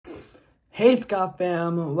Hey Scott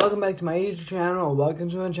fam, welcome back to my YouTube channel, welcome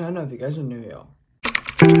to my channel if you guys are new here.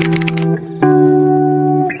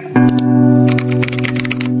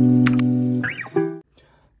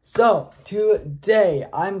 So, today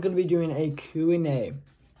I'm going to be doing a Q&A.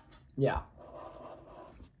 Yeah.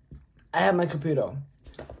 I have my computer.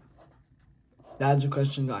 That's a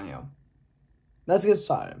question on you. Let's get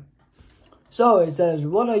started. So, it says,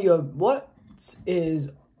 what are your biggest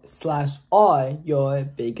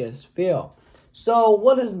fear?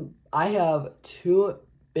 So, I have two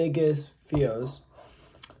biggest fears.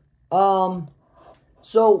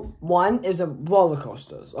 So one is roller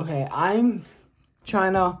coasters. Okay, I'm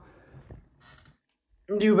trying to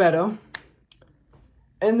do better.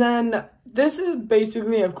 And then this is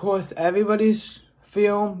basically, of course, everybody's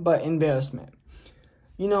fear, but embarrassment.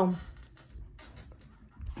 You know,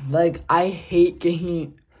 like I hate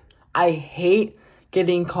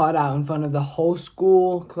getting caught out in front of the whole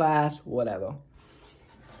school, class, whatever.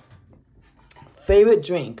 Favorite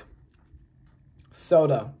drink?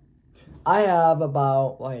 Soda. I have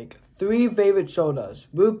about like 3 favorite sodas: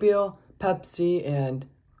 root beer, Pepsi, and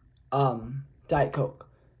Diet Coke.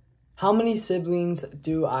 How many siblings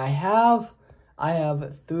do I have? I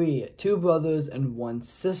have 3, 2 brothers and 1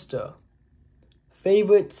 sister.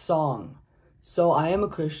 Favorite song? So I am a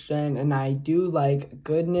Christian and I do like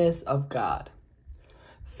Goodness of God.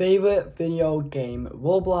 Favorite video game?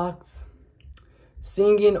 Roblox.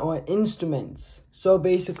 Singing or instruments? So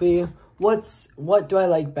basically, what do I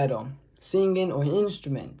like better? Singing or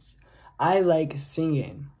instruments? I like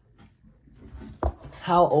singing.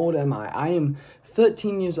 How old am I? I am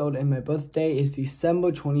 13 years old and my birthday is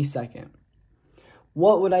December 22nd.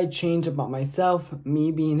 What would I change about myself?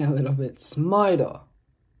 Me being a little bit smarter.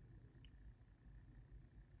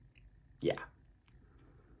 Yeah.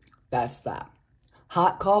 That's that.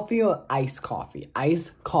 Hot coffee or iced coffee?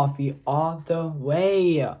 Iced coffee all the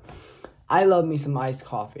way. I love me some iced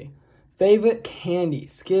coffee. Favorite candy?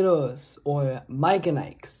 Skittles or Mike and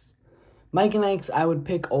Ike's? Mike and Ike's I would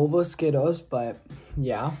pick over Skittles, but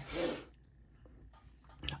yeah.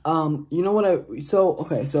 You know what so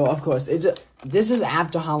of course, this is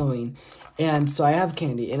after Halloween, and so I have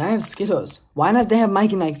candy, and I have Skittles. Why not they have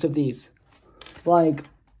Mike and Ike's of these? Like,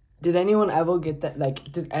 did anyone ever get that?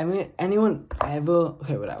 Like, did anyone ever?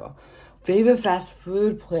 Okay, whatever. Favorite fast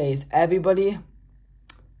food place? Everybody?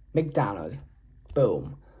 McDonald's.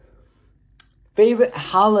 Boom. Favorite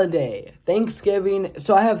holiday? Thanksgiving.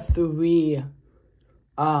 So I have 3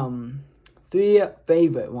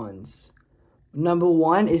 favorite ones. Number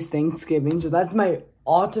 1 is Thanksgiving. So that's my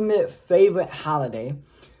ultimate favorite holiday.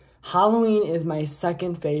 Halloween is my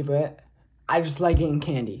second favorite. I just like getting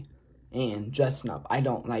candy and dressing up. I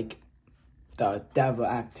don't like the devil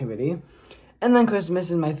activity. And then Christmas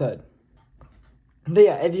is my third. But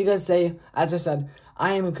yeah, if you guys say, as I said,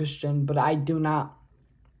 I am a Christian, but I do not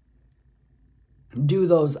do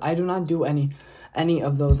those. I do not do any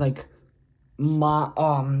of those like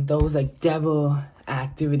those like devil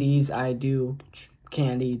activities. I do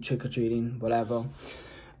candy, trick-or-treating, whatever.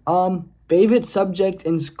 Favorite subject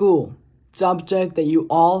in school? Subject that you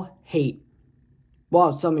all hate.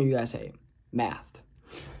 Well, some of you guys hate. Math.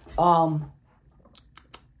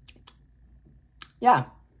 Yeah.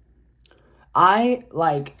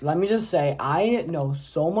 Let me just say, I know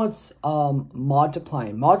so much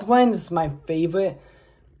multiplying. Multiplying is my favorite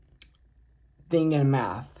thing in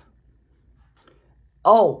math.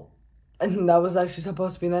 Oh, and that was actually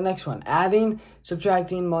supposed to be the next one. Adding,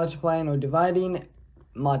 subtracting, multiplying, or dividing,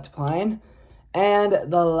 multiplying.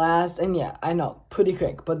 And the last, and yeah, I know, pretty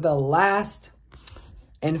quick, but the last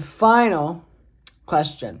and final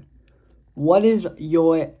question. What is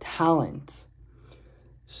your talent?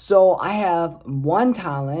 So I have 1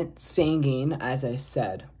 talent, singing, as I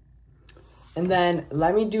said. And then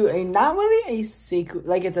let me do not really a secret,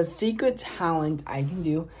 like it's a secret talent I can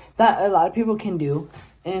do that a lot of people can do.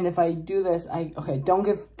 And if I do this, don't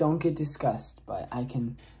get disgusted, but I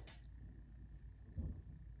can,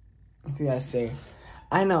 if you guys say,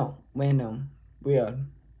 I know, random, weird,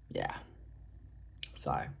 yeah,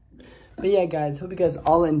 sorry. But yeah guys, hope you guys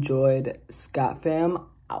all enjoyed. Scott fam,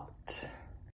 out.